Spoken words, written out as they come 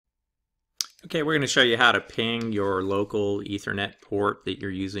Okay, we're going to show you how to ping your local Ethernet port that you're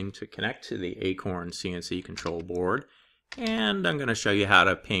using to connect to the Acorn CNC control board. And I'm going to show you how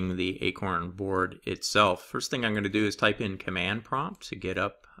to ping the Acorn board itself. First thing I'm going to do is type in command prompt to get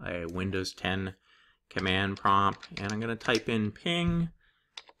up a Windows 10 command prompt. And I'm going to type in ping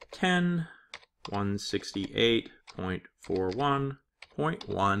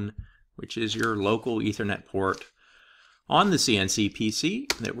 10.168.41.1, which is your local Ethernet port on the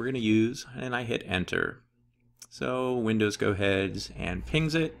CNCPC that we're going to use, and I hit enter. So Windows go ahead and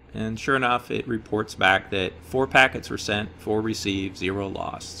pings it, and sure enough it reports back that 4 packets were sent, 4 received, 0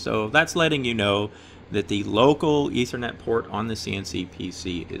 lost. So that's letting you know that the local Ethernet port on the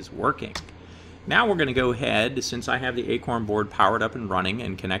CNCPC is working. Now we're going to go ahead, since I have the Acorn board powered up and running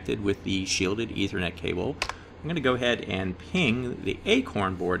and connected with the shielded Ethernet cable, I'm going to go ahead and ping the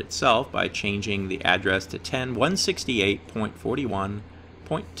Acorn board itself by changing the address to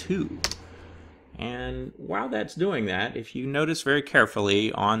 10.168.41.2. And while that's doing that, if you notice very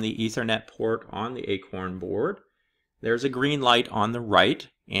carefully on the Ethernet port on the Acorn board, there's a green light on the right,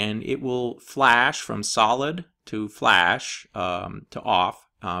 and it will flash from solid to flash to off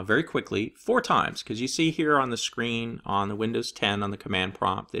very quickly 4 times, because you see here on the screen on the Windows 10 on the command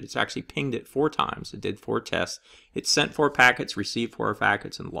prompt that it's actually pinged it 4 times. It did 4 tests. It sent 4 packets, received 4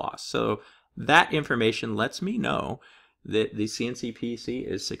 packets, and lost. So that information lets me know that the CNCPC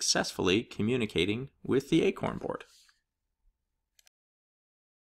is successfully communicating with the Acorn board.